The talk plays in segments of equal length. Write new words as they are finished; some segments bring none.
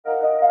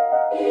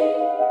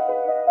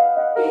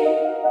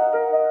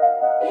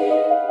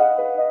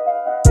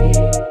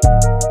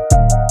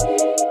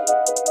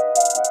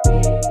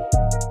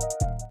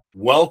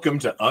Welcome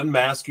to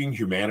Unmasking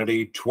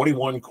Humanity,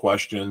 21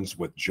 Questions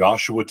with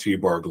Joshua T.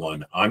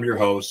 Berglan. I'm your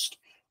host,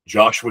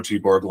 Joshua T.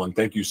 Berglan.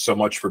 Thank you so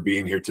much for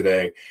being here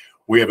today.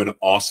 We have an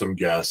awesome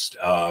guest.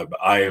 I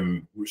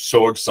am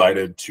so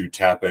excited to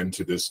tap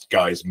into this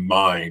guy's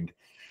mind.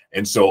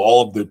 And so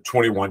all of the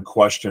 21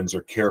 questions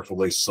are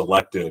carefully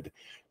selected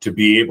to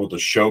be able to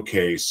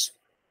showcase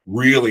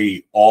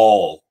really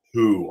all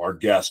who our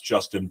guest,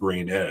 Justin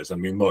Breen, is. I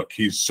mean, look,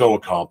 he's so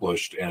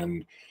accomplished.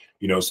 And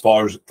you know, as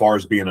far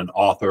as being an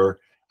author,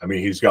 I mean,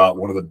 he's got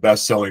one of the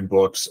best-selling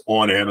books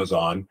on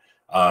Amazon.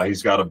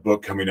 He's got a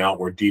book coming out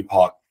where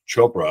Deepak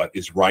Chopra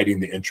is writing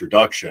the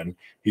introduction.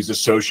 He's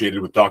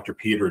associated with Dr.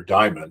 Peter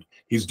Diamond.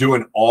 He's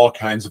doing all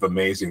kinds of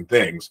amazing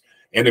things.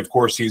 And of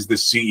course, he's the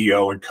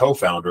CEO and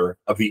co-founder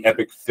of the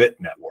Epic Fit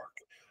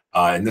Network.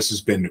 And this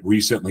has been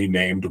recently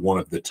named one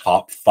of the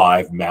top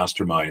 5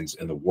 masterminds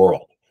in the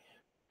world.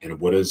 And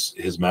what is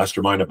his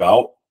mastermind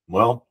about?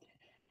 Well,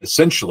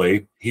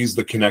 essentially, he's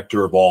the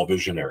connector of all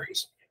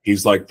visionaries.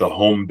 He's like the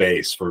home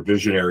base for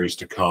visionaries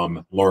to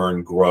come,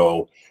 learn,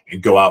 grow,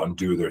 and go out and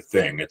do their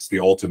thing. It's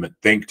the ultimate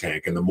think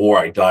tank. And the more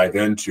I dive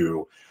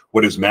into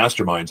what his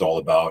mastermind's all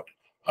about,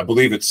 I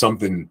believe it's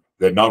something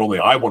that not only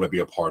I want to be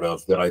a part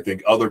of, that I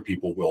think other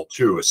people will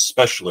too,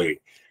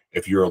 especially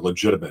if you're a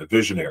legitimate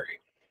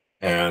visionary.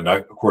 And I,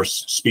 of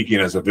course,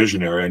 speaking as a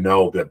visionary, I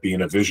know that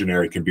being a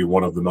visionary can be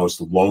one of the most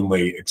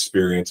lonely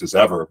experiences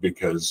ever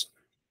because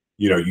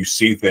you know, you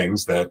see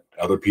things that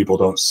other people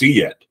don't see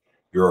yet.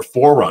 You're a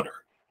forerunner.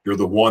 You're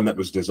the one that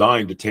was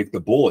designed to take the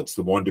bullets,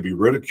 the one to be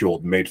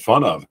ridiculed and made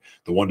fun of,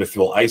 the one to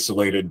feel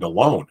isolated and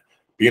alone.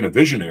 Being a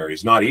visionary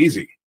is not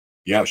easy.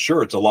 Yeah,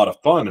 sure, it's a lot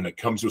of fun and it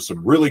comes with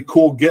some really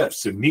cool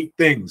gifts and neat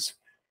things,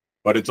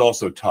 but it's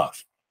also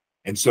tough.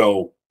 And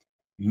so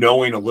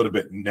knowing a little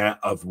bit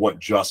of what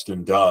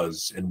Justin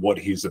does and what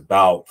he's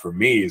about for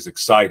me is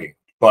exciting.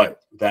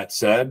 But that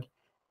said,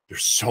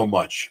 there's so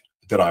much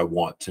that I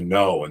want to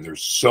know, and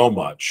there's so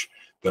much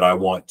that I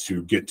want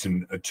to get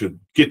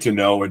to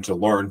know and to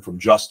learn from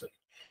Justin.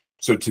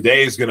 So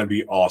today is going to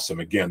be awesome.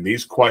 Again,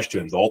 these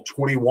questions, all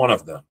 21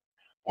 of them,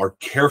 are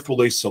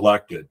carefully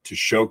selected to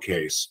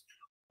showcase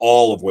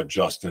all of what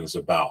Justin is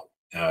about.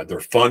 They're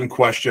fun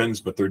questions,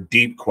 but they're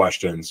deep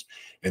questions,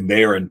 and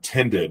they are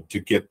intended to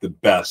get the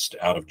best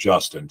out of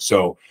Justin.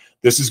 So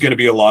this is going to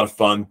be a lot of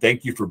fun.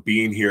 Thank you for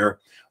being here.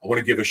 I want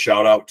to give a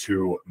shout out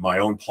to my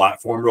own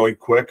platform really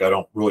quick. I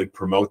don't really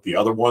promote the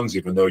other ones,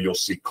 even though you'll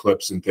see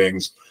clips and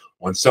things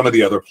on some of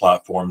the other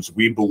platforms.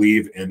 We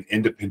believe in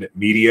independent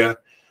media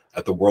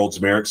at the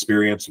World's Mayor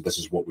Experience. This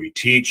is what we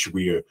teach.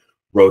 We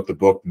wrote the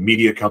book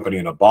Media Company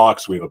in a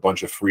Box. We have a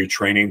bunch of free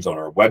trainings on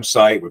our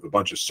website. We have a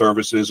bunch of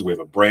services. We have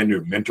a brand new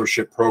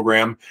mentorship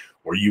program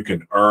where you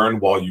can earn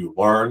while you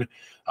learn.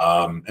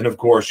 And of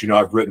course, you know,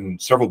 I've written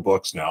several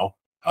books now.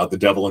 The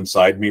Devil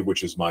Inside Me,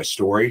 which is my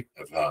story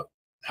of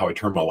how I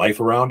turned my life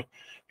around,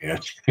 and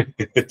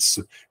it's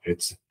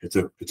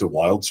a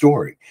wild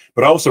story.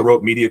 But I also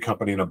wrote Media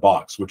Company in a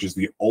Box, which is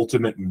the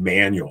ultimate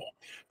manual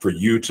for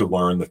you to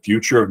learn the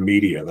future of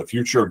media, the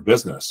future of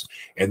business.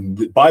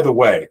 And by the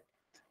way,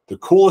 the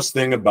coolest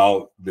thing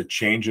about the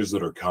changes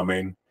that are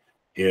coming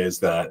is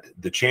that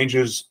the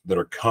changes that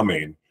are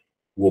coming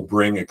will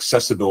bring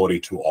accessibility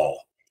to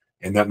all,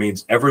 and that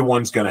means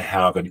everyone's going to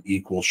have an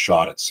equal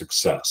shot at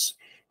success.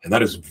 And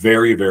that is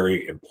very,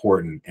 very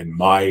important in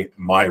my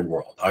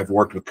world. I've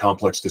worked with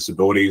complex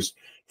disabilities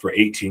for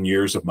 18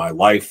 years of my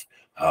life,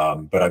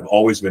 but I've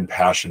always been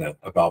passionate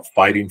about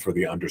fighting for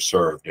the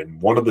underserved.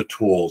 And one of the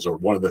tools, or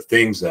one of the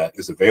things that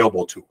is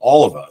available to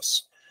all of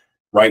us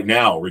right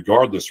now,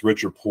 regardless,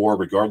 rich or poor,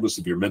 regardless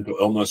of your mental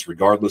illness,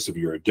 regardless of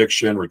your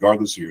addiction,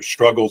 regardless of your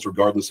struggles,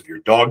 regardless of your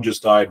dog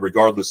just died,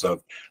 regardless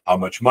of how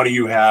much money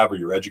you have or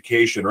your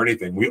education or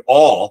anything, we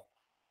all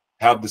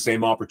have the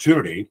same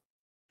opportunity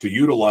to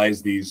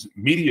utilize these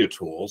media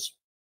tools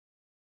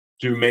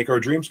to make our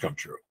dreams come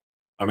true.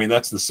 I mean,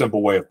 that's the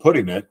simple way of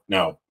putting it.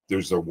 Now,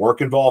 there's the work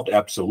involved,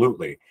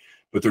 absolutely,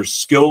 but there's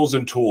skills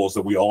and tools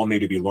that we all need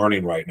to be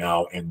learning right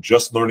now, and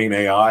just learning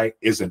AI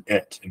isn't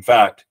it. In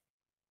fact,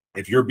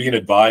 if you're being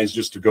advised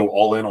just to go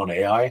all in on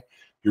AI,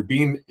 you're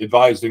being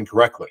advised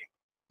incorrectly.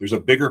 There's a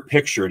bigger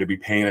picture to be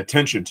paying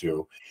attention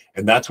to,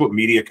 and that's what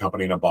Media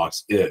Company in a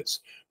Box is.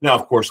 Now,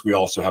 of course, we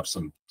also have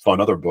some fun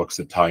other books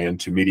that tie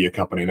into Media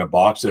Company in a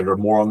Box that are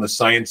more on the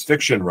science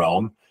fiction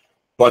realm,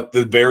 but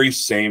the very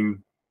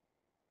same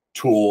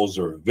tools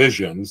or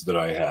visions that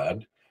I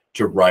had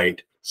to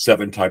write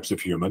 7 Types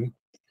of Human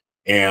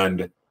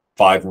and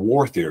 5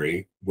 War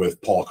Theory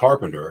with Paul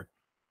Carpenter,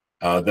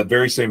 the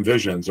very same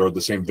visions are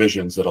the same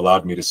visions that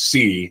allowed me to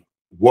see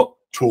what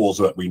tools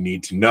that we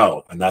need to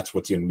know, and that's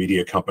what's in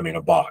Media Company in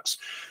a Box.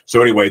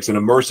 So anyway, it's an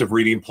immersive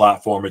reading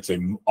platform. It's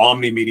an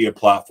omni-media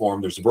platform.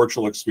 There's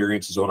virtual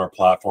experiences on our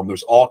platform.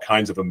 There's all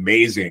kinds of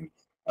amazing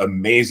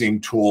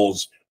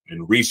tools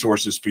and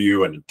resources for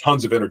you, and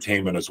tons of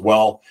entertainment as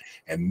well.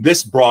 And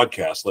this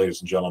broadcast,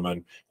 ladies and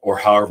gentlemen, or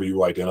however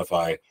you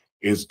identify,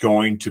 is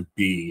going to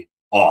be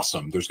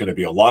awesome. There's going to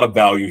be a lot of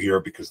value here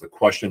because the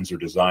questions are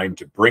designed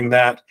to bring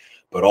that,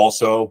 but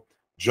also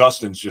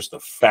Justin's just a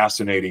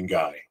fascinating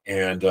guy.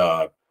 And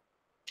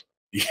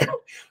yeah,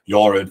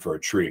 y'all are in for a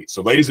treat.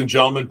 So ladies and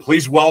gentlemen,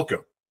 please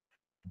welcome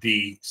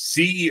the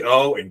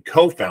CEO and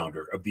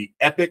co-founder of the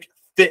Epic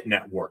Fit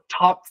Network,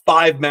 top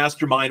 5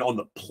 mastermind on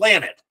the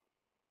planet.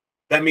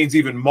 That means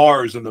even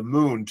Mars and the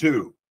moon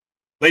too.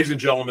 Ladies and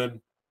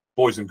gentlemen,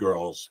 boys and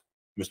girls,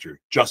 Mr.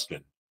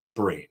 Justin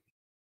Breen.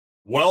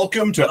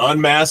 Welcome to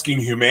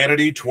Unmasking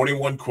Humanity,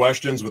 21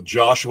 Questions with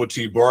Joshua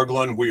T.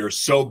 Berglan. We are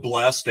so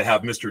blessed to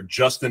have Mr.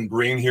 Justin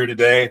Breen here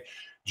today.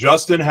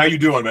 Justin, how you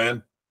doing,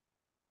 man?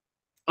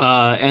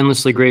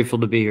 Endlessly grateful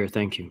to be here.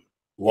 Thank you.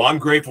 Well, I'm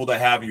grateful to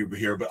have you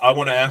here, but I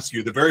want to ask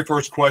you the very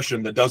first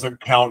question that doesn't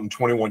count in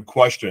 21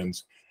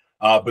 questions,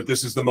 but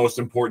this is the most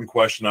important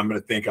question I'm going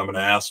to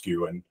ask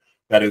you, and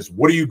that is,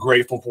 what are you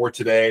grateful for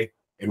today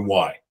and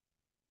why?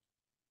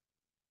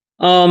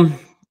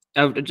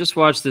 I just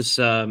watched this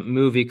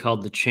movie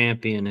called The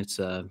Champion. It's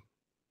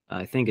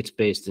I think it's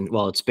based in,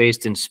 well, it's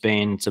based in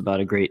Spain. It's about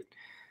a great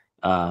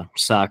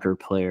soccer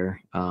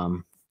player.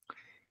 And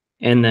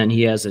then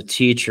he has a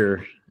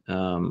teacher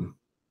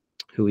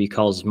who he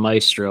calls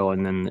Maestro.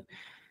 And then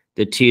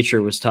the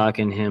teacher was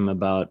talking to him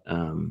about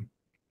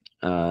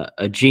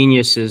a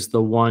genius is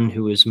the one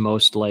who is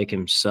most like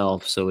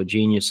himself. So a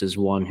genius is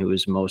one who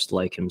is most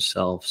like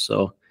himself.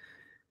 So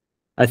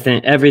I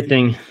think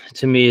everything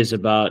to me is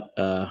about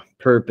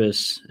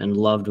purpose and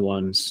loved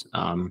ones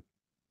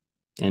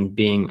and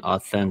being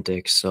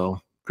authentic. So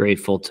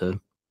grateful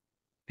to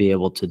be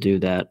able to do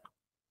that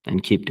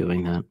and keep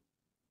doing that.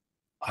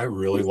 I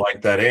really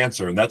like that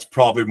answer. And that's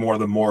probably one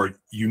of the more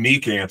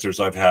unique answers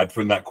I've had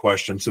from that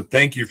question. So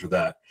thank you for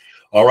that.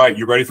 All right.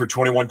 You ready for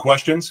 21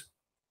 questions?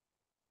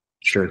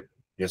 Sure.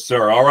 Yes,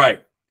 sir. All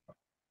right.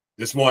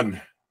 This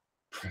one,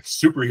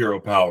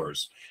 superhero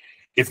powers.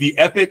 If the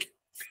Epic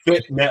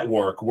Fit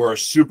Network were a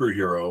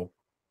superhero,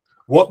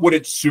 what would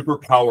its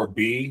superpower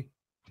be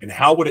and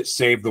how would it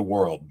save the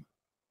world?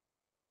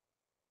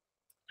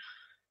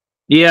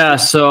 Yeah.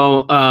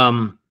 So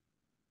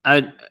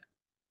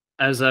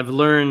as I've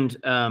learned,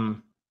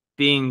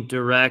 being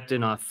direct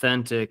and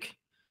authentic,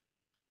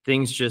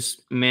 things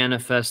just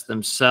manifest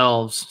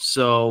themselves.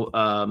 So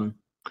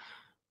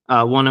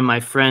one of my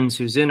friends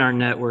who's in our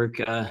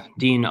network,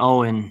 Dean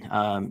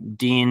Owen,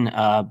 Dean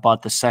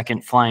bought the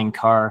second flying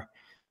car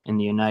in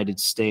the United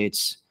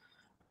States.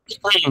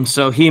 And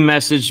so he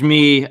messaged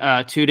me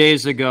 2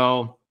 days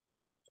ago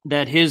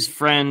that his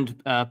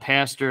friend,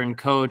 pastor and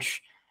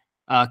coach,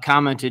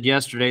 commented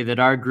yesterday that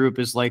our group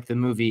is like the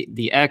movie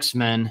The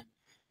X-Men.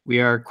 We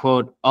are,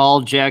 quote,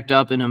 all jacked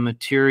up in a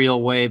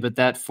material way, but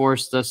that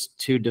forced us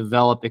to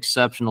develop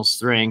exceptional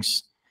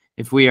strengths.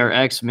 If we are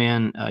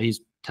X-Men, he's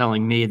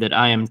telling me that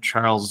I am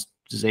Charles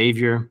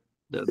Xavier.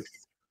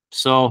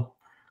 So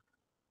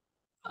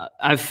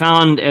I've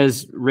found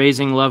as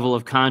raising level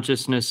of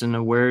consciousness and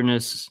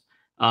awareness,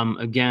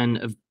 again,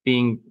 of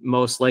being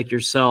most like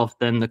yourself,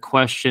 then the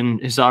question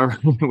is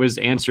already was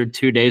answered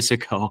 2 days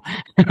ago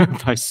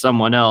by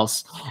someone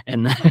else.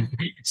 And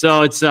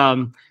so it's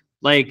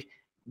like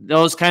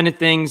those kind of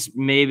things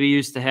maybe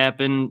used to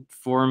happen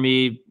for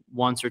me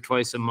once or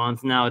twice a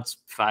month. Now it's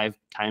 5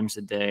 times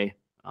a day.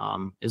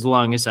 As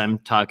long as I'm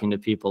talking to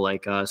people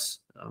like us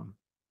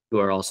who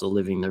are also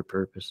living their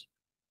purpose.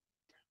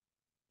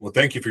 Well,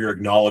 thank you for your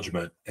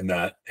acknowledgement in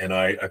that, and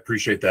I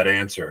appreciate that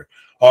answer.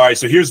 All right,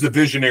 so here's the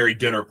visionary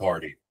dinner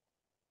party.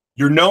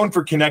 You're known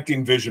for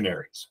connecting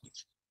visionaries.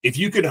 If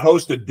you could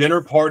host a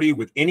dinner party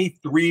with any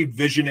 3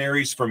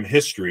 visionaries from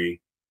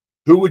history,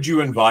 who would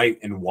you invite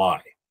and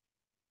why?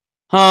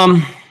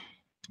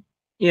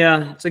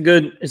 Yeah, it's a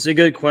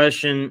good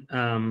question.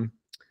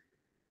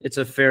 It's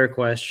a fair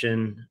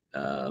question.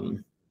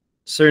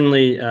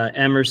 Certainly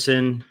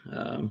Emerson,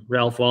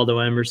 Ralph Waldo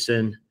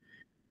Emerson.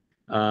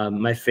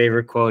 My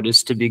favorite quote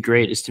is, "To be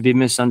great is to be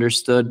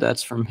misunderstood."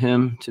 That's from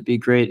him. To be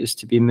great is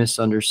to be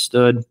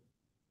misunderstood.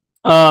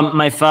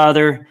 My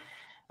father,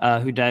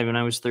 who died when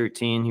I was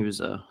 13, he was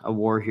a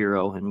war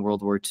hero in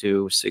World War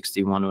II,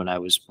 61 when I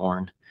was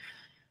born.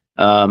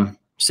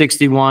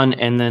 61.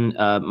 And then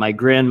my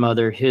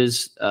grandmother,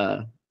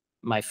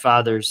 my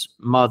father's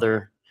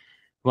mother,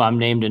 who I'm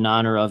named in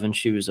honor of, and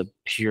she was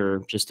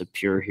just a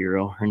pure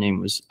hero. Her name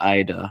was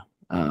Ida.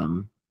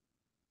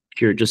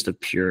 Just a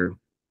pure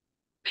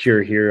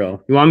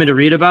hero. You want me to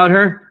read about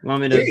her? You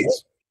want me to?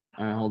 Please.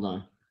 All right, hold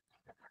on.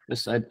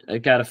 I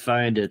gotta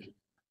find it.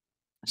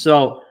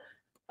 So,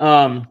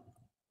 so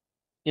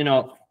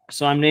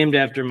I'm named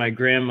after my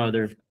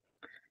grandmother,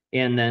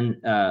 and then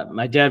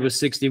my dad was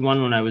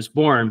 61 when I was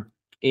born,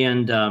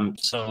 and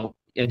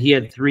and he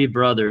had 3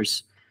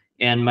 brothers,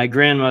 and my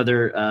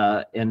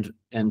grandmother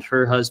and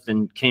her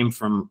husband came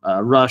from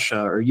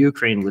Russia or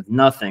Ukraine with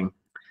nothing,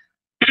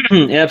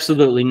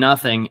 absolutely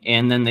nothing,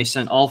 and then they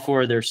sent all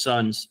 4 of their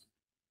sons.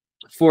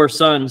 4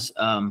 sons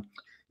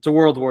to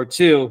World War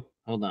II.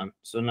 Hold on.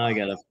 So now I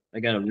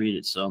gotta read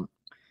it. So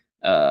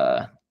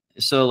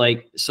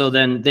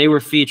then they were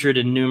featured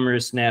in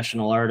numerous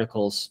national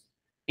articles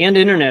and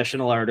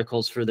international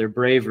articles for their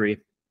bravery.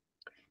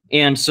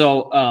 And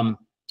so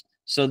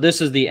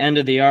this is the end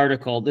of the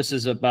article. This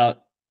is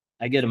about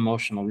I get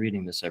emotional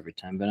reading this every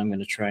time, but I'm going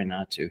to try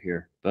not to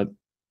here. But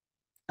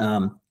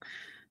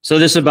so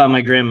this is about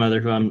my grandmother,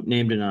 who I'm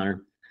named in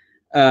honor.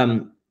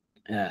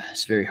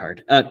 It's very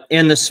hard.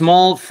 And the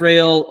small,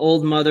 frail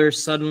old mother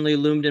suddenly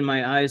loomed in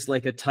my eyes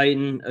like a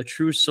titan, a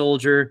true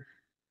soldier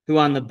who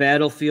on the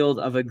battlefield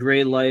of a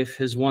gray life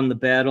has won the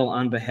battle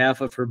on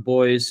behalf of her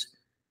boys,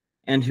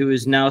 and who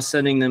is now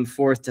sending them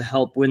forth to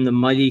help win the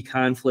mighty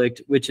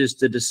conflict, which is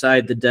to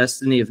decide the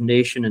destiny of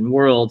nation and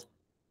world.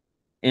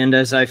 And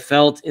as I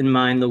felt in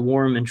mine the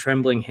warm and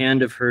trembling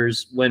hand of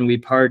hers when we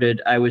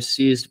parted, I was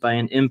seized by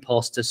an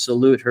impulse to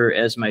salute her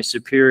as my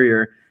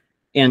superior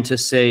and to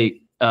say,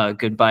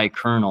 goodbye,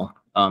 Colonel.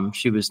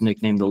 She was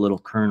nicknamed the Little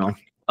Colonel.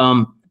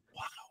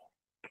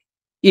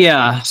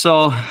 Yeah,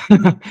 so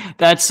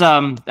that's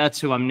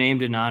who I'm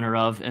named in honor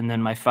of. And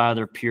then my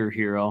father, pure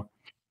hero.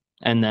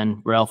 And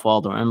then Ralph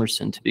Waldo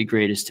Emerson, to be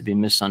great is to be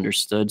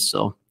misunderstood.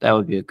 So that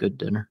would be a good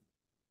dinner.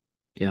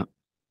 Yeah.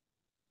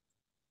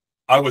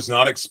 I was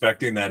not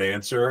expecting that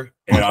answer,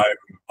 and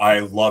I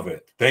love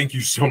it. Thank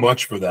you so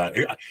much for that.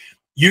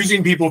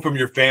 Using people from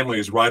your family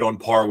is right on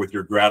par with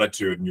your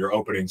gratitude and your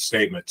opening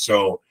statement.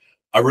 So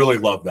I really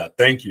love that.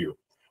 Thank you.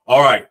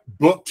 All right,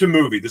 book to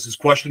movie. This is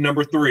question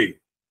number 3.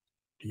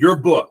 Your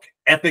book,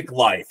 Epic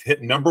Life,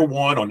 hit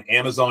 #1 on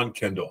Amazon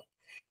Kindle.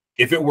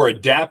 If it were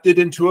adapted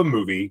into a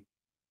movie,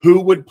 who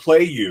would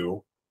play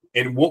you,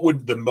 and what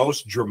would the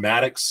most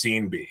dramatic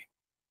scene be?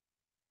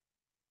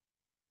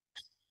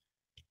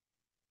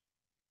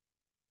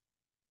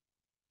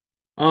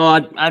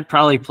 Oh, I'd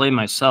probably play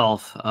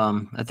myself.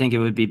 I think it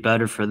would be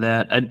better for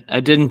that. I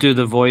didn't do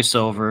the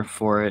voiceover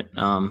for it,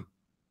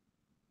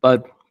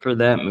 but for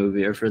that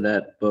movie or for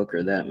that book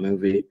or that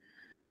movie.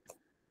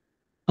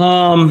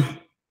 And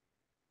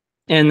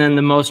then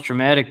the most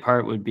dramatic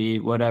part would be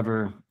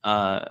whatever,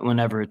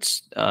 whenever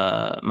it's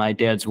my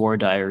dad's war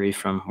diary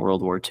from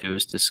World War II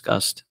is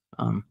discussed,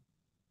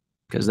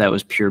 because that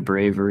was pure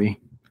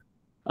bravery.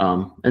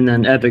 And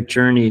then Epic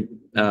Journey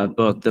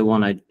book, the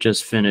one I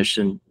just finished,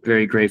 and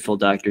very grateful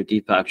Dr.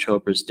 Deepak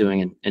Chopra is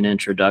doing an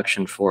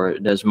introduction for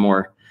it. There's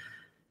more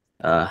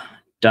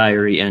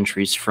diary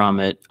entries from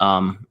it.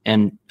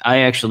 And I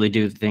actually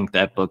do think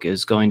that book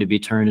is going to be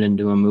turned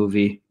into a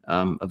movie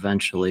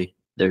eventually.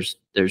 There's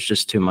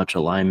just too much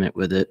alignment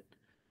with it.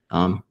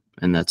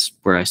 And that's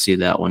where I see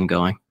that one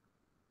going.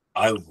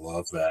 I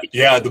love that.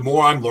 Yeah, the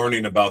more I'm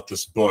learning about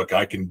this book,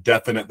 I can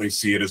definitely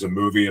see it as a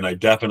movie, and I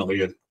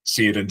definitely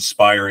see it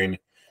inspiring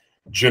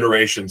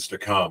generations to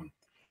come.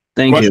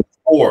 Thank you. Question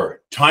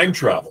 4, time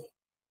travel.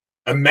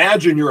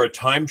 Imagine you're a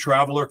time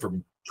traveler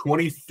from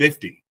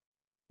 2050.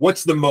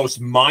 What's the most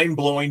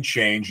mind-blowing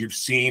change you've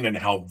seen in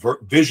how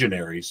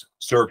visionaries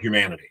serve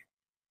humanity?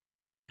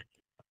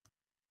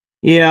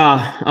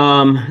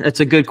 Yeah,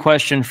 that's a good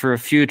question for a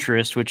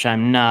futurist, which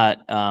I'm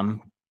not.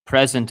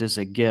 Present is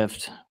a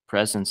gift.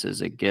 Presence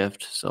is a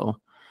gift. So,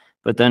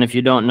 but then if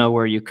you don't know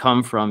where you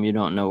come from, you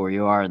don't know where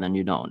you are, then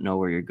you don't know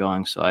where you're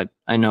going. So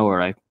I know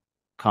where I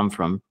come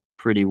from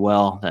pretty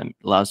well. That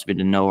allows me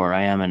to know where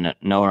I am and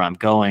know where I'm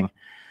going.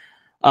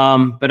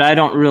 But I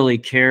don't really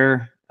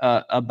care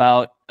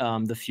about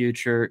the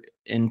future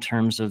in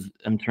terms of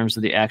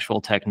the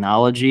actual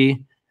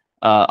technology.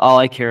 All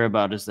I care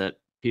about is that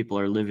people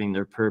are living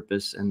their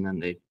purpose and then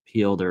they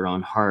heal their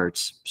own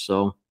hearts.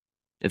 So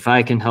if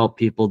I can help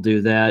people do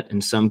that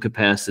in some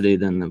capacity,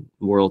 then the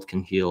world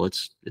can heal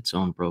its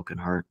own broken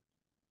heart.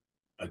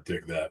 I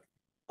dig that.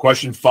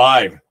 Question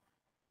 5,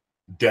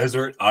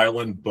 desert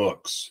island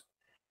books.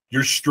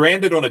 You're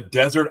stranded on a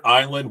desert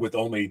island with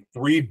only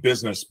 3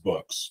 business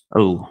books.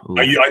 Oh,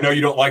 I know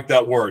you don't like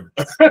that word.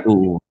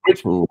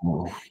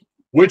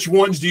 Which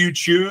ones do you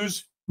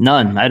choose?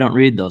 None. I don't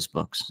read those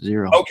books.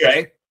 0.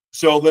 Okay.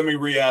 So let me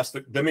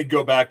let me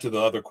go back to the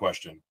other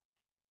question.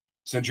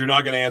 Since you're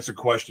not going to answer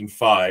question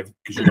 5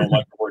 because you don't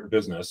like the word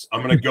business,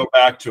 I'm going to go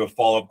back to a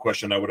follow-up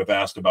question I would have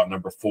asked about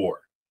number 4,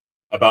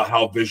 about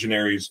how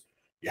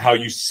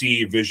you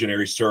see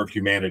visionaries serve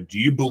humanity. Do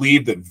you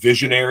believe that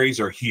visionaries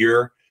are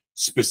here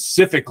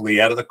specifically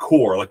out of the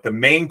core, like the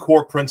main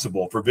core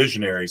principle for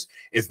visionaries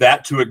is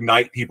that to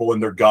ignite people in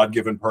their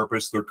God-given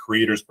purpose, their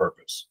creator's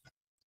purpose?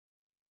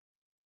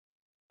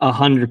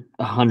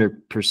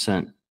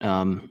 100%.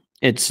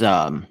 It's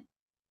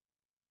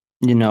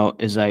you know,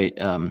 as I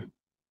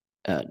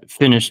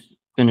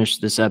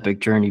finished this epic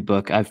journey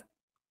book, I'm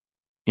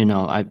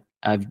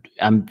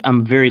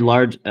very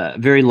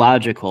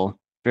logical,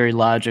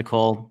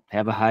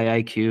 have a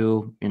high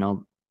IQ,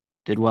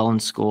 did well in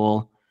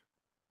school,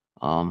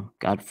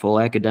 got full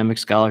academic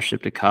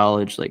scholarship to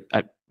college. Like,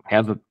 I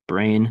have a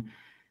brain.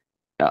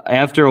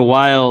 After a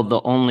while,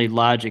 the only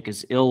logic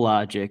is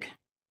illogic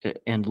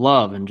and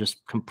love and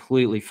just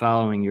completely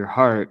following your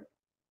heart.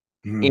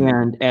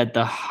 And at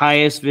the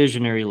highest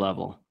visionary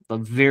level, the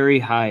very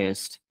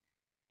highest,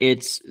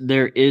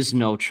 there is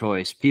no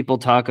choice. People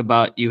talk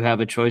about you have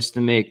a choice to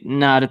make.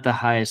 Not at the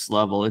highest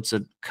level. It's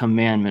a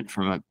commandment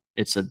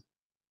it's a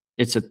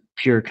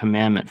pure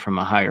commandment from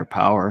a higher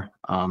power.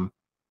 And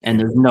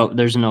there's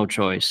no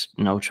choice.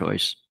 No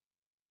choice.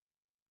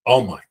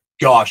 Oh my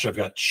Gosh, I've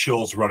got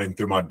chills running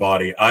through my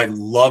body. I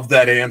love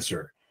that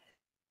answer.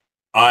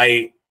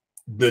 The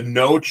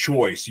no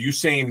choice, you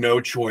saying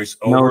no choice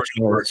over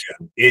and over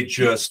again, it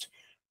just,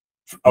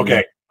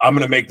 okay, I'm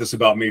going to make this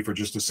about me for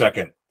just a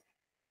second.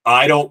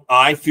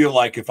 I feel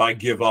like if I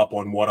give up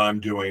on what I'm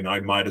doing, I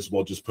might as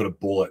well just put a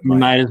bullet in my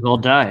might head. as well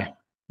die.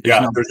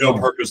 There's no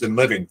purpose in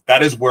living.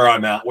 That is where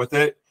I'm at with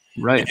it.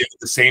 Right. And at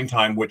the same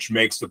time, which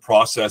makes the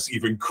process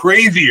even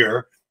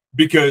crazier,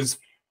 because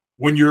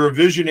when you're a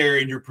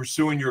visionary and you're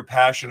pursuing your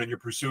passion and you're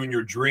pursuing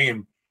your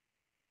dream,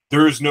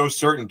 there is no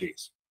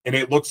certainties. And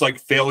it looks like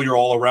failure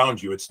all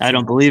around you. I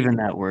don't believe in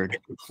that word.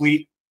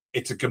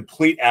 It's a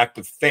complete act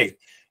of faith.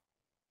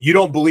 You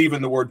don't believe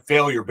in the word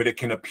failure, but it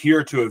can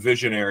appear to a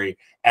visionary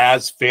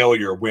as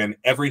failure when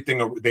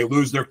everything, they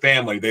lose their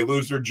family, they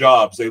lose their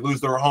jobs, they lose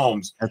their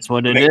homes. That's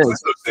what it is.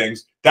 Those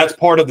things. That's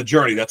part of the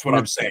journey. That's what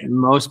I'm saying.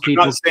 Most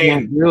people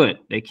can't do it.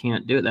 They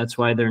can't do it. That's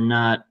why they're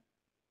not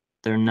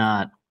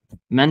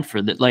meant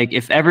for that. Like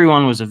if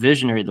everyone was a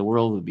visionary, the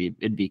world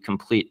it'd be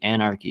complete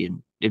anarchy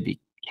and it'd be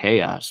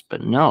chaos.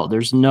 But no, there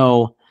is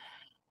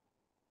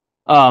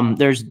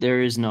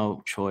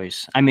no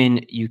choice. I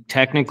mean, you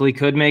technically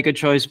could make a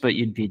choice, but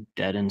you'd be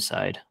dead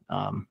inside.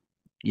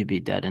 You'd be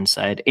dead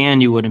inside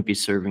and you wouldn't be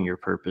serving your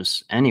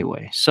purpose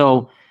anyway.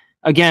 So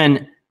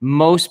again,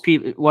 most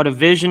people, what a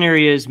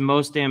visionary is,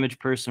 most damaged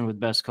person with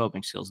best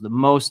coping skills, the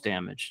most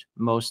damaged,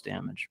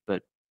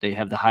 but they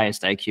have the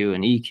highest IQ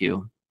and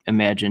EQ,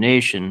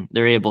 imagination.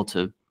 They're able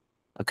to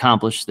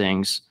accomplish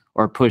things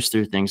or push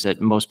through things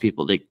that most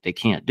people, they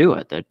can't do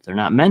it, that they're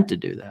not meant to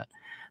do that.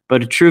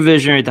 But a true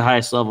visionary at the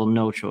highest level,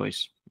 no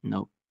choice.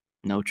 No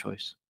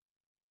choice.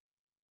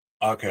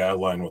 Okay, I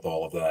align with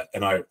all of that,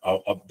 and I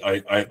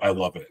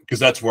love it because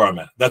that's where I'm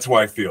at. That's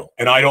where I feel,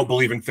 and I don't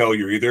believe in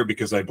failure either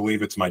because I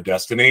believe it's my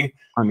destiny.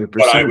 100%.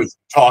 But I was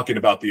talking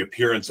about the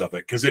appearance of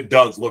it because it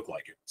does look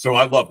like it. So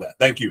I love that.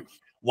 Thank you.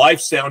 Life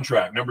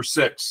soundtrack number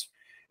 6.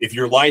 If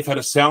your life had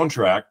a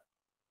soundtrack,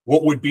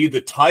 what would be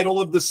the title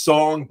of the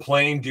song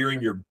playing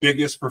during your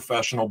biggest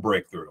professional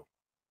breakthrough?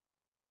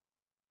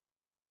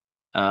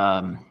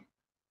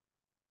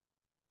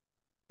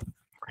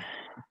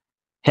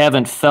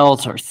 Haven't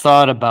felt or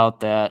thought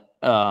about that.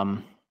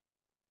 Haven't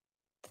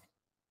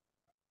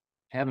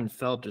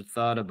felt or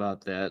thought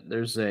about that.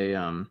 There's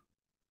a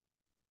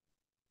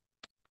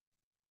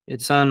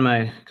it's on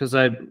my, because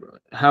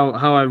how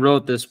I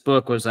wrote this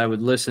book was I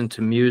would listen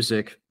to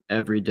music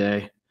every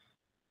day,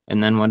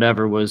 and then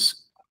whatever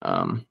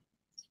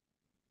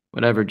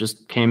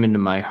just came into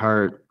my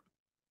heart.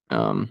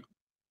 But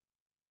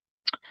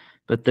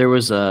there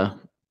was the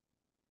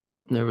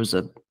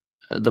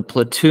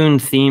Platoon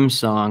theme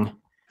song,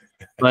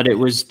 but it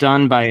was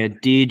done by a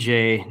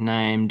DJ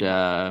named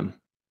it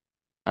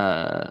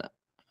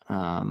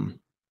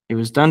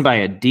was done by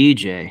a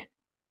DJ,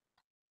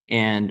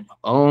 and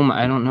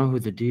I don't know who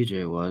the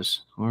DJ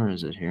was. Where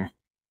is it here?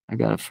 I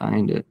gotta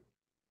find it.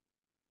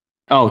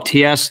 Oh,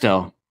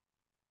 Tiesto.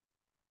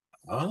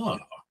 Oh.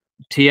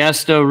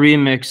 Tiesto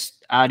remixed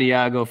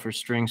Adiago for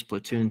Strings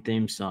Platoon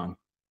theme song.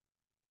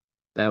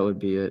 That would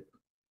be it.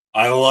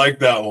 I like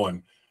that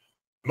one.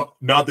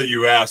 Not that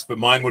you asked, but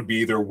mine would be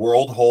either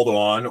World Hold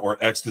On or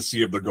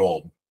Ecstasy of the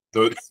Gold.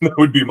 That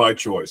would be my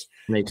choice.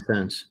 Makes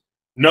sense.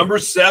 Number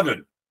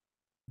 7,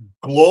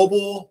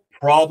 global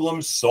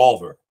problem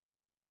solver.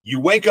 You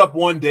wake up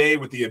one day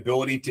with the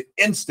ability to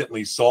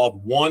instantly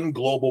solve one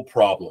global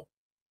problem.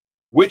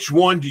 Which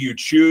one do you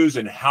choose,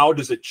 and how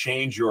does it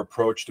change your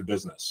approach to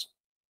business?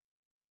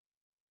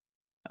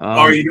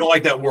 You don't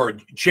like that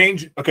word.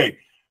 Change. Okay.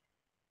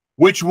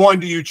 Which one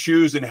do you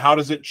choose, and how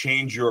does it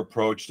change your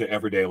approach to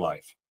everyday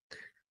life?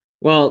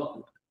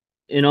 Well,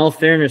 in all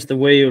fairness, the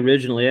way you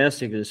originally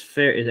asked it is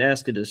fair.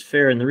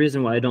 And the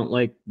reason why I don't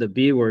like the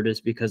B word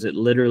is because it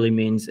literally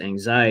means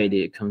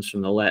anxiety. It comes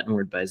from the Latin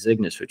word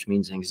bisignus, which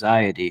means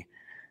anxiety.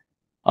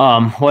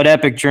 What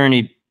Epic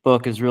Journey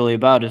book is really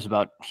about is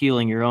about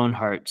healing your own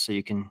heart so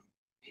you can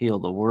heal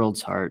the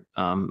world's heart.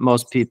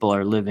 Most people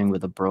are living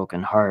with a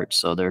broken heart,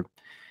 so they're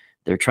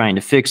trying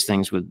to fix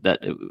things with that,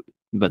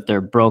 but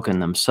they're broken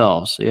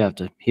themselves. So you have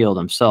to heal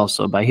themselves.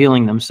 So by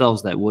healing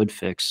themselves, that would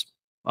fix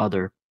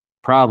other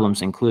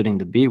problems, including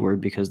the B word,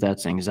 because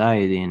that's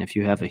anxiety. And if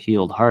you have a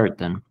healed heart,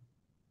 then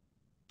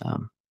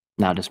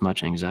not as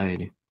much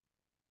anxiety.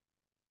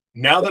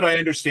 Now that I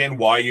understand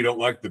why you don't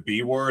like the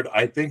B word,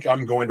 I think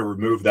I'm going to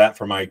remove that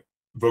from my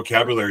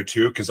vocabulary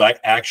too, because I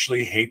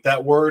actually hate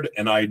that word,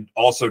 and I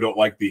also don't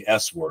like the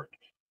S word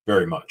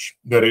very much.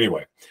 But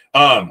anyway,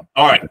 all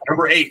right,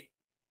 number 8.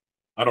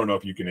 I don't know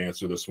if you can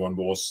answer this one,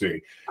 but we'll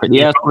see.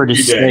 The S word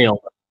is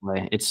sale.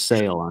 It's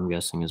sale, I'm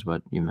guessing, is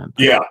what you meant.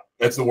 Yeah,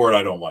 that's the word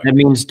I don't like. It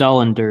means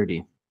dull and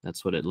dirty.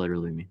 That's what it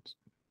literally means.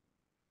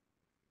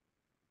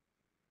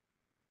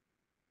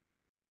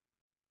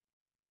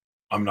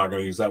 I'm not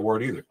going to use that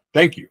word either.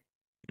 Thank you.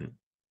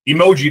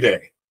 Emoji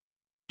day.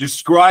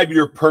 Describe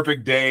your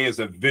perfect day as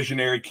a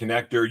visionary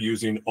connector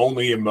using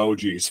only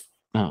emojis.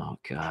 Oh,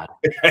 God.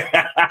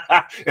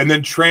 And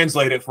then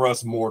translate it for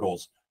us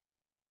mortals.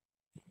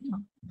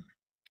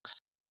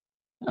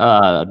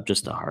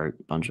 Just a heart,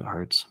 bunch of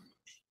hearts.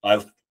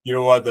 You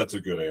know what? That's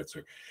a good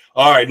answer.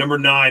 All right, number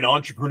 9,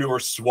 entrepreneur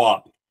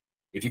swap.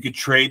 If you could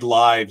trade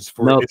lives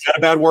for, nope. Is that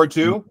a bad word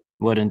too?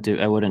 I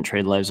wouldn't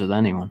trade lives with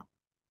anyone.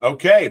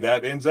 Okay,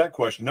 that ends that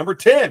question. Number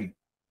 10,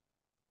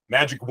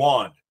 magic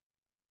wand.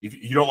 If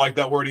you don't like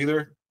that word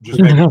either, just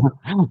make it.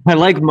 I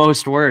like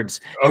most words.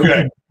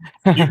 Okay.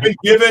 You've been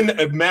given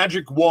a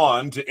magic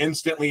wand to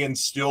instantly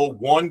instill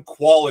one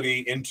quality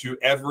into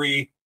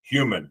every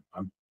human.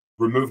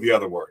 Remove the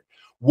other word.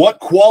 What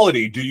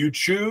quality do you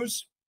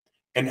choose,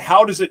 and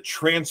how does it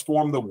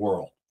transform the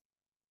world?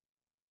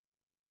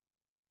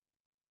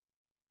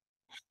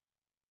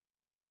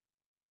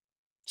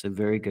 It's a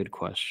very good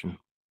question.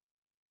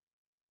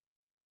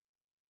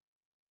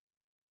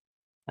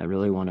 I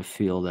really want to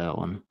feel that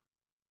one.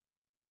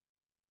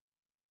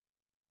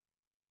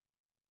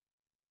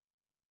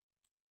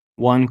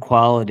 One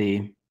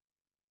quality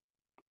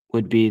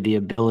would be the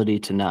ability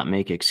to not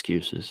make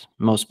excuses.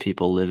 Most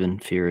people live in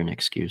fear and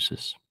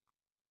excuses.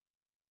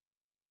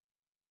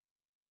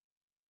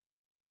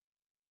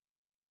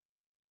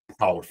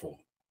 Powerful.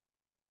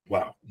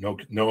 Wow.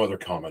 No other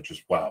comment,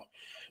 just wow.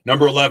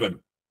 Number 11,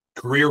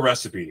 career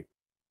recipe.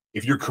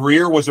 If your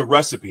career was a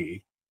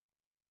recipe,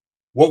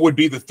 what would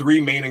be the 3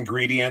 main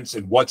ingredients,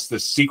 and what's the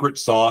secret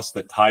sauce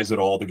that ties it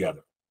all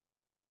together?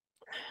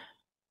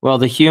 Well,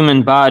 the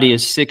human body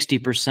is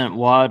 60%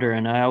 water,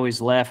 and I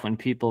always laugh when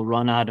people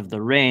run out of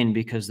the rain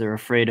because they're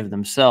afraid of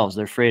themselves.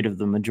 They're afraid of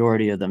the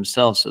majority of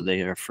themselves, so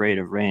they are afraid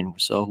of rain.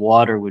 So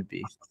water would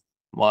be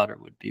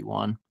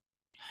one.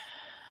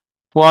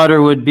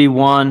 Water would be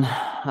one.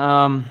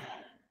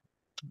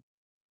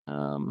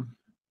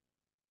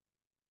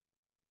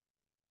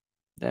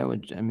 That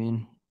would, I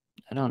mean,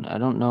 I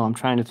don't know. I'm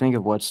trying to think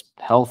of what's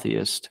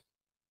healthiest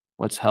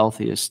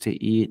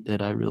to eat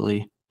that I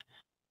really,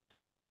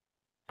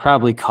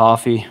 probably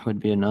coffee would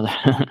be another,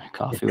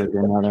 coffee would be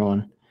another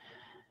one.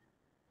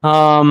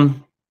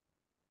 And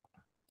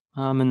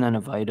then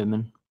a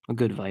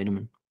good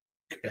vitamin.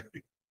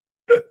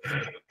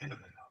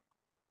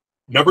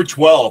 Number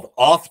 12,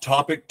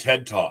 off-topic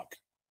TED Talk.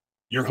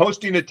 You're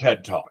hosting a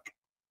TED Talk,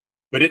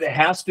 but it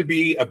has to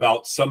be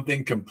about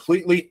something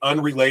completely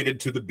unrelated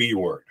to the B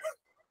word.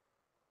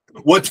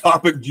 What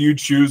topic do you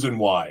choose and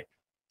why?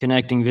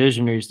 Connecting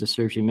visionaries to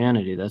serve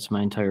humanity. That's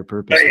my entire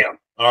purpose. Bam.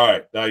 All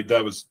right.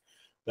 That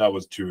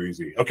was too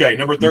easy. Okay.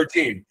 Number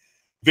 13,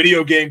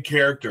 video game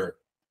character.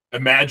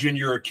 Imagine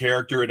you're a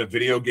character in a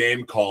video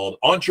game called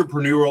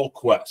Entrepreneurial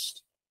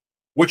Quest.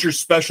 What's your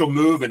special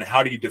move, and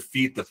how do you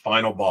defeat the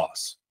final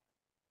boss?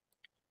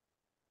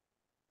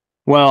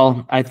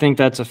 Well, I think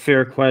that's a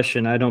fair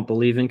question. I don't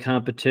believe in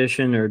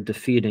competition or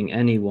defeating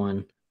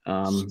anyone.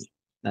 I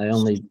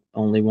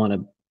only want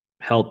to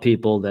help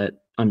people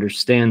that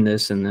understand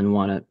this, and then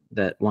want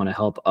to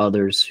help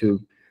others who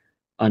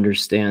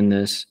understand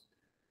this.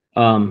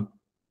 All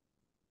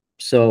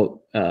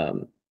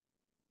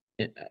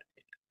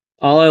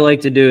I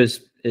like to do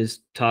is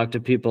talk to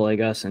people like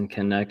us and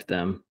connect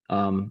them.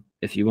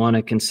 If you want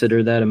to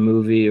consider that a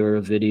movie or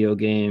a video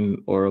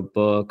game or a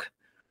book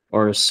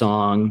or a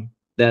song,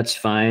 that's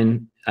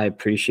fine. I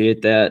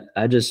appreciate that.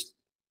 I just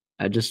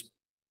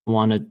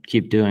want to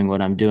keep doing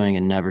what I'm doing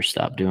and never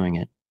stop doing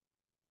it.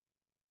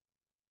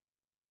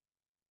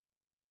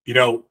 You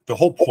know, the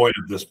whole point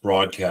of this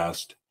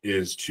broadcast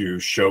is to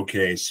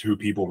showcase who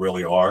people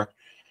really are.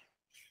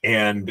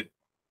 And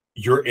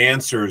your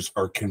answers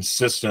are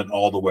consistent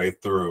all the way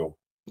through.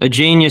 A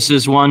genius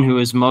is one who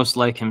is most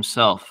like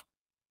himself.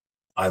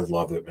 I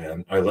love it,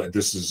 man.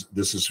 This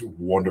is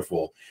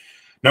wonderful.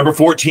 Number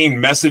 14,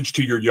 message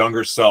to your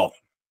younger self.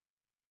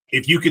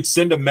 If you could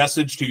send a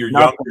message to your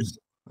younger,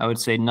 I would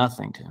say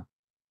nothing to.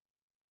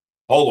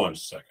 Hold on a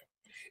second.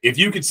 If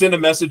you could send a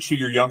message to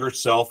your younger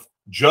self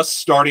just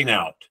starting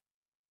out,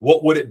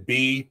 what would it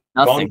be?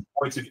 Nothing.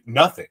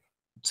 Nothing.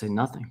 I'd say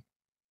nothing.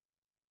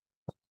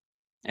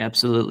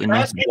 Absolutely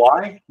nothing.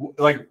 Why?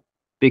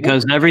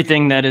 Because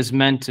everything that is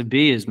meant to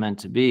be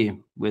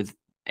with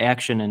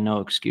action and no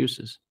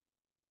excuses.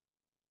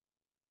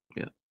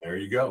 Yeah. There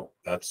you go.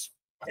 That's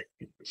a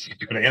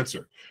good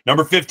answer.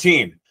 Number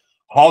 15,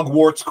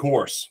 Hogwarts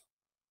course.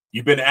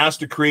 You've been asked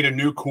to create a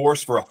new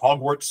course for a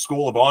Hogwarts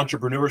School of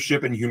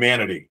Entrepreneurship and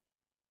Humanity.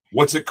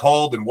 What's it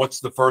called, and what's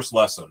the first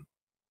lesson?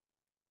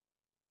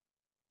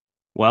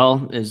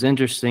 Well, as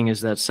interesting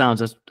as that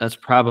sounds, that's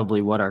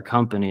probably what our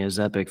company is,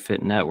 Epic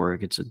Fit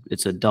Network.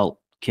 It's adult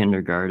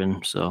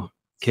kindergarten, so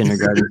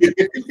kindergarten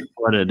is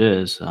what it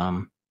is.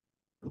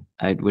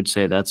 I would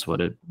say that's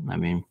what it. I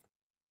mean,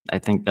 I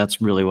think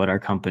that's really what our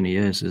company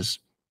is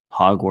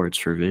Hogwarts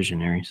for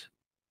visionaries.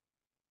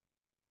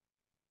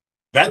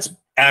 That's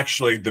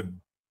actually the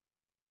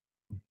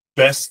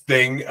best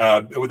thing.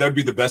 That would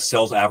be the best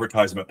sales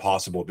advertisement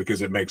possible,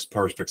 because it makes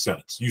perfect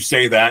sense. You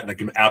say that, and I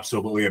can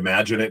absolutely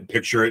imagine it,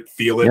 picture it,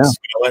 feel it,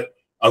 smell it.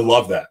 I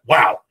love that.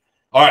 Wow.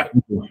 All right.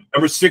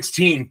 Number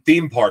 16,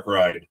 theme park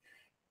ride.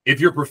 If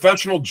your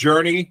professional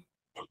journey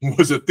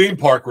was a theme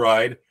park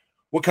ride,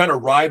 what kind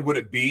of ride would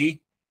it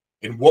be,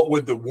 and what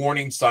would the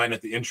warning sign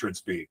at the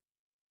entrance be?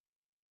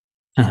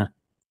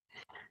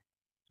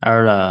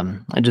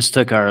 I just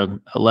took our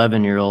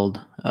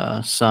 11-year-old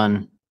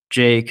son,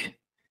 Jake.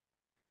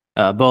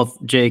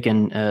 Both Jake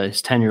and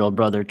his 10-year-old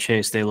brother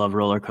Chase, they love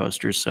roller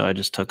coasters, so I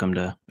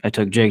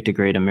took Jake to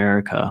Great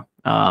America,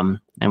 and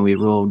we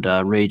rode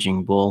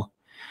Raging Bull.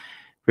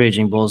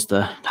 Raging Bull's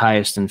the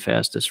highest and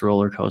fastest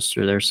roller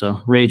coaster there,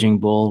 so Raging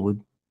Bull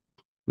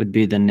would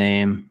be the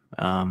name.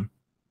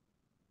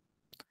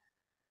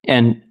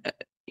 And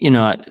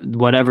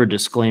whatever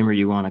disclaimer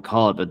you want to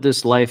call it, but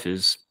this life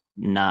is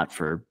not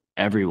for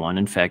everyone.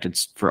 In fact,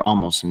 it's for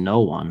almost no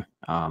one.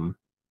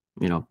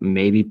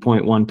 Maybe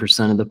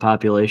 0.1% of the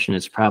population.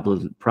 It's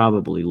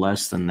probably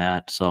less than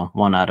that. So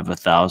 1 out of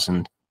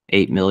 1,000,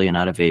 8 million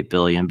out of 8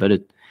 billion, but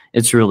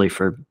it's really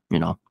for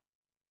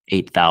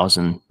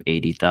 8,000,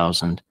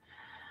 80,000.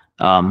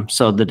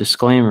 So the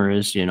disclaimer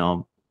is,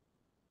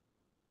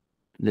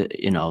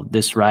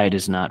 this ride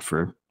is not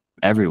for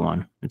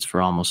everyone. It's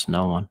for almost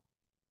no one.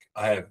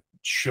 I have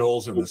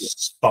chills in the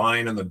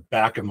spine and the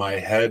back of my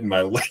head and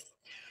my leg.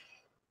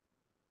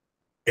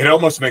 It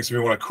almost makes me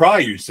want to cry,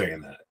 you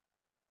saying that.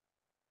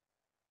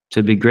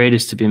 To be great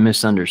is to be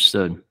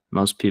misunderstood.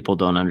 Most people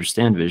don't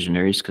understand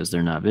visionaries because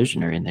they're not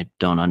visionary, and they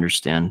don't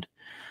understand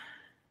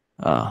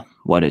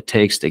what it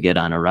takes to get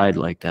on a ride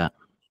like that.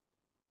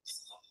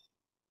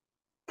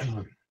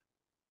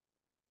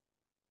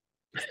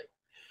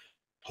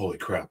 Holy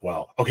crap.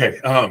 Wow. Okay.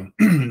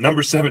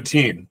 Number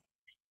 17,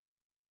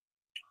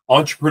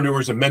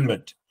 Entrepreneur's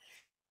Amendment.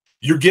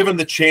 You're given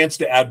the chance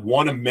to add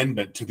one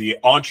amendment to the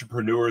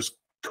entrepreneur's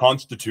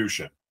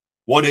constitution.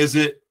 What is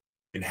it,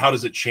 and how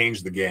does it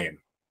change the game?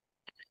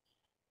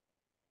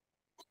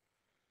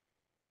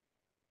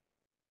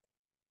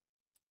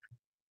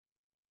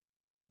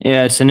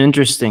 Yeah, it's an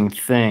interesting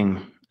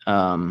thing.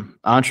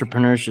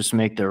 Entrepreneurs just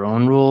make their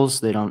own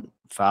rules. They don't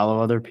follow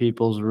other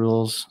people's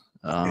rules.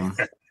 I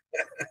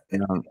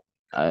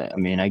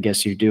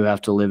guess you do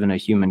have to live in a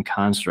human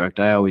construct.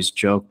 I always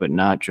joke, but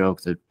not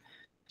joke, that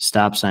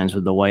stop signs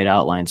with the white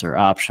outlines are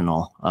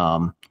optional.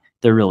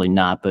 They're really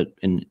not, but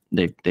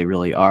they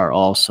really are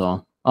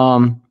also.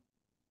 I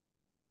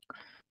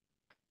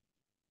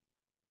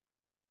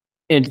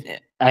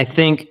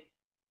think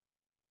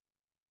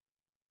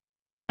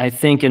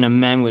an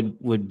amendment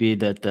would be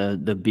that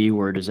the B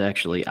word is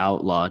actually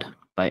outlawed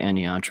by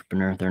any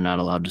entrepreneur. They're not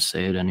allowed to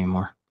say it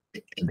anymore.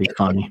 It'd be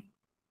funny.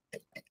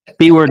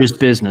 B word is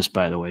business,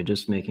 by the way,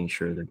 just making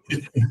sure that.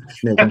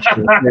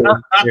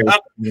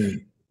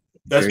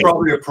 That's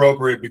probably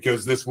appropriate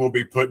because this will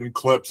be put in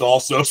clips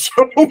also.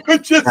 So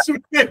just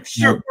to make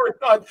sure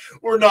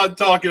we're not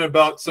talking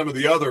about some of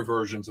the other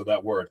versions of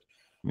that word.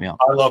 Yeah.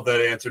 I love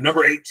that answer.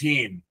 Number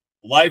 18,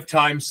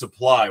 lifetime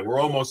supply. We're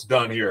almost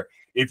done here.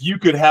 If you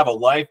could have a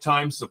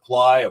lifetime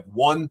supply of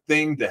one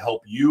thing to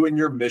help you in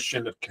your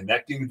mission of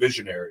connecting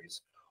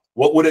visionaries,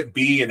 what would it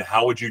be and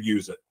how would you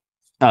use it?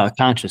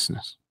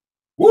 Consciousness.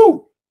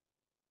 Woo!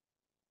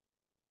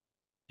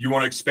 You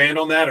want to expand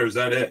on that, or is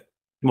that it?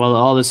 Well,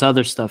 all this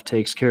other stuff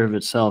takes care of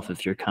itself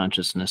if your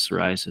consciousness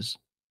rises.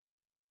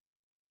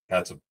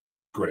 That's a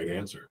great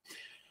answer.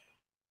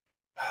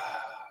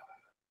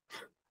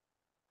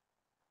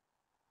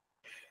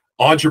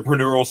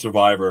 Entrepreneurial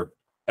Survivor.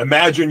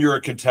 Imagine you're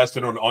a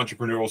contestant on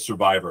Entrepreneurial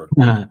Survivor.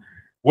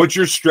 What's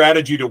your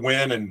strategy to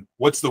win, and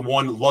what's the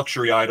one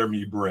luxury item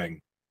you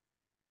bring?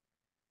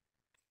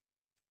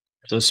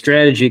 So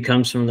strategy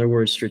comes from the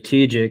word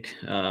strategic,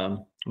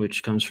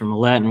 which comes from a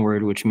Latin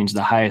word, which means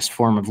the highest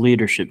form of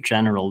leadership,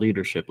 general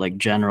leadership, like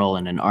general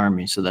in an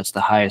army. So that's the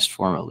highest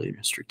form of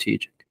leadership,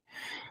 strategic.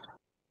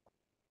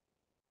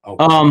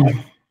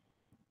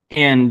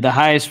 And the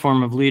highest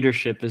form of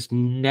leadership is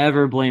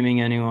never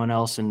blaming anyone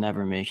else and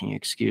never making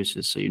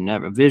excuses. So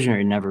a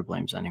visionary never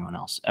blames anyone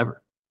else,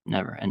 ever,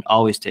 never, and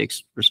always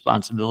takes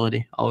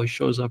responsibility, always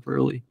shows up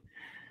early.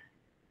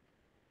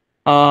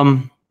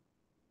 And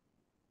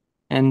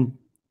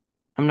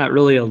I'm not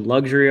really a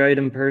luxury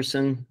item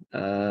person.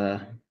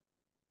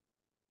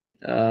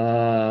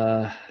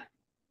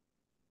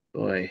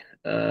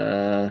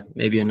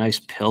 Maybe a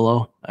nice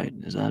pillow.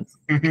 Is that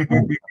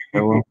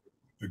pillow?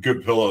 The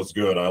good pillow is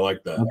good. I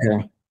like that.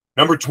 Okay.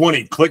 Number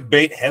 20,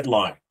 clickbait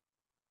headline.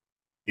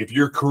 If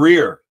your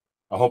career,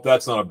 I hope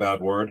that's not a bad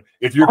word.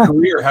 If your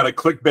career had a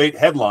clickbait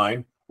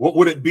headline, what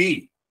would it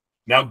be?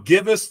 Now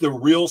give us the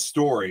real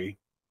story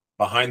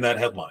behind that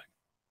headline.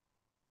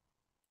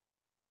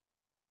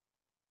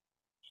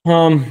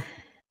 The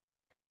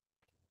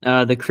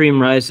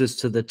cream rises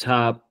to the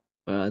top.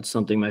 It's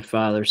something my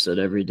father said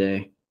every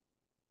day,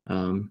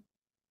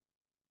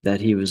 that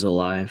he was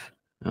alive.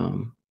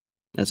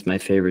 That's my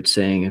favorite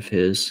saying of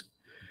his.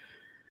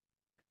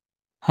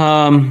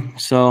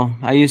 So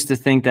I used to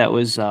think that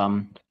was,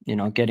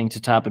 getting to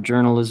top a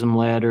journalism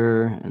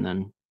ladder and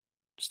then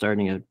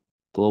starting a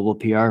global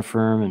PR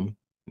firm and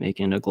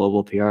making a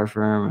global PR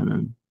firm. And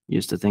then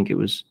used to think it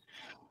was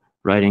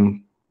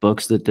writing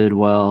books that did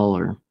well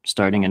or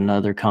starting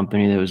another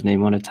company that was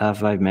named one of the top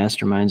 5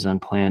 masterminds on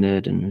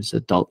planet and was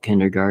adult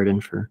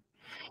kindergarten for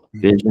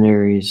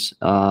visionaries.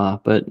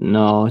 But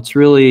no, it's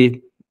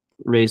really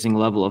raising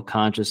level of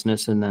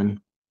consciousness and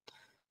then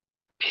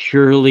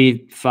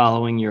purely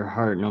following your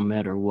heart, no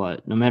matter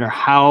what, no matter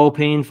how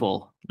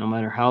painful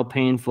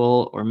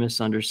or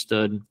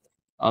misunderstood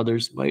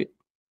others might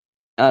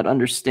not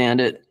understand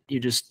it.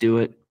 You just do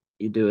it.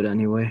 You do it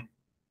anyway.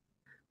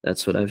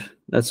 That's what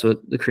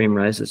the cream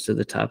rises to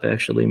the top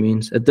actually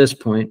means at this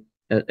point.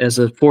 As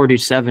a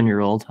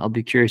 47-year-old, I'll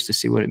be curious to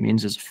see what it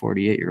means as a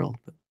 48-year-old,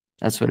 but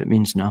that's what it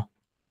means now.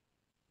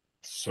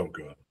 So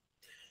good.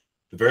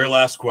 The very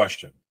last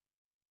question,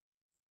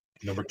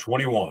 number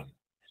 21,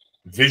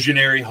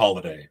 visionary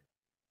holiday.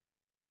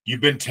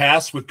 You've been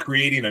tasked with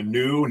creating a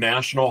new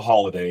national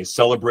holiday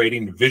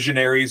celebrating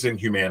visionaries in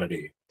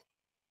humanity.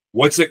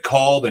 What's it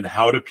called and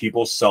how do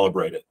people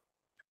celebrate it?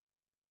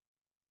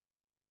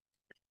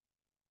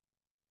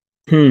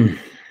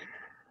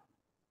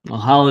 Well,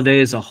 holiday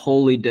is a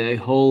holy day,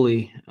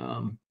 holy.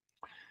 And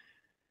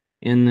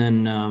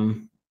then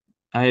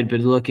I had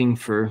been looking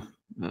for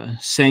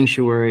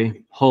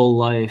sanctuary whole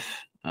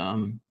life.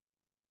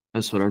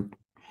 That's what and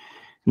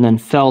then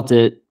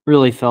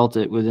really felt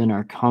it within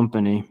our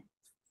company.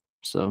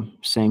 So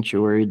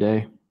sanctuary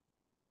day.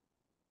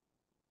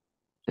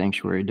 I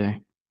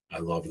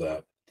love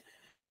that.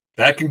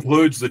 That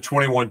concludes the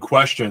 21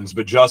 questions.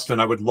 But Justin,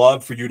 I would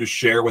love for you to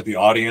share with the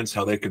audience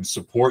how they can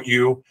support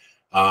you.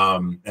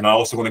 And I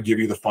also want to give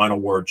you the final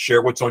word.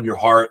 Share what's on your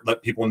heart.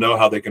 Let people know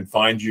how they can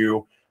find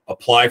you,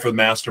 apply for the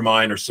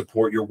mastermind, or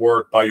support your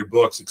work, buy your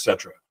books,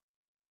 etc.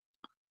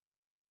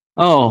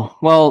 Oh,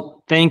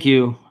 well, thank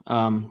you.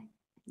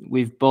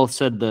 We've both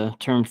said the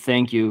term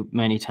thank you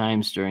many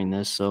times during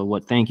this. So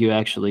what thank you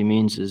actually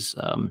means is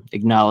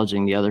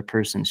acknowledging the other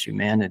person's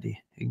humanity,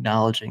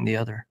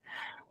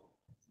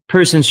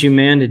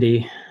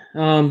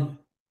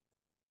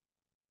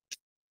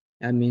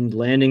 I mean,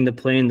 landing the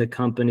plane, the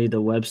company,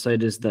 the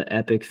website is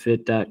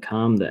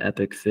theepicfit.com.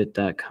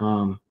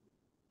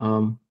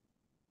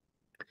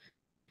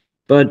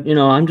 But, you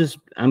know,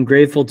 I'm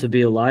grateful to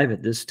be alive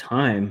at this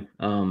time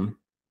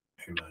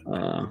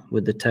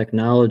with the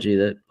technology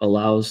that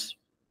allows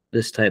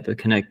this type of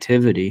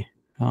connectivity.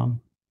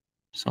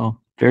 So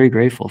very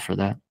grateful for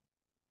that.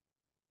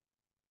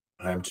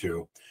 I am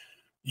too.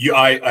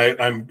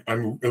 I'm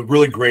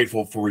really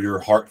grateful for your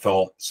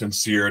heartfelt,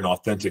 sincere, and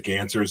authentic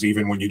answers,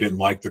 even when you didn't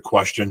like the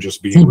question.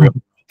 Just being real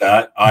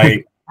about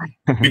that.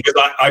 Because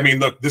I mean,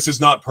 look, this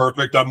is not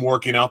perfect. I'm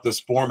working out this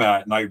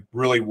format, and I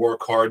really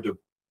work hard to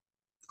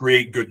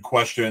create good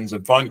questions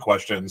and fun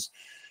questions.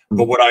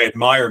 But what I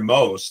admire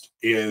most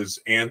is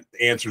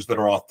answers that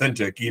are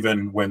authentic,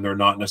 even when they're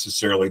not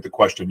necessarily the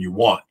question you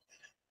want.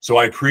 So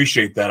I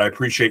appreciate that. I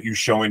appreciate you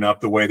showing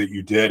up the way that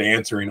you did,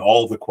 answering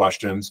all of the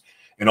questions,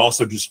 and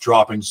also just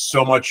dropping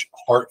so much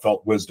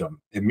heartfelt wisdom.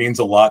 It means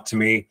a lot to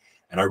me,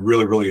 and I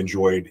really, really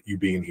enjoyed you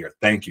being here.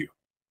 Thank you.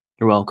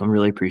 You're welcome.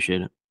 Really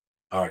appreciate it.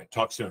 All right.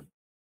 Talk soon.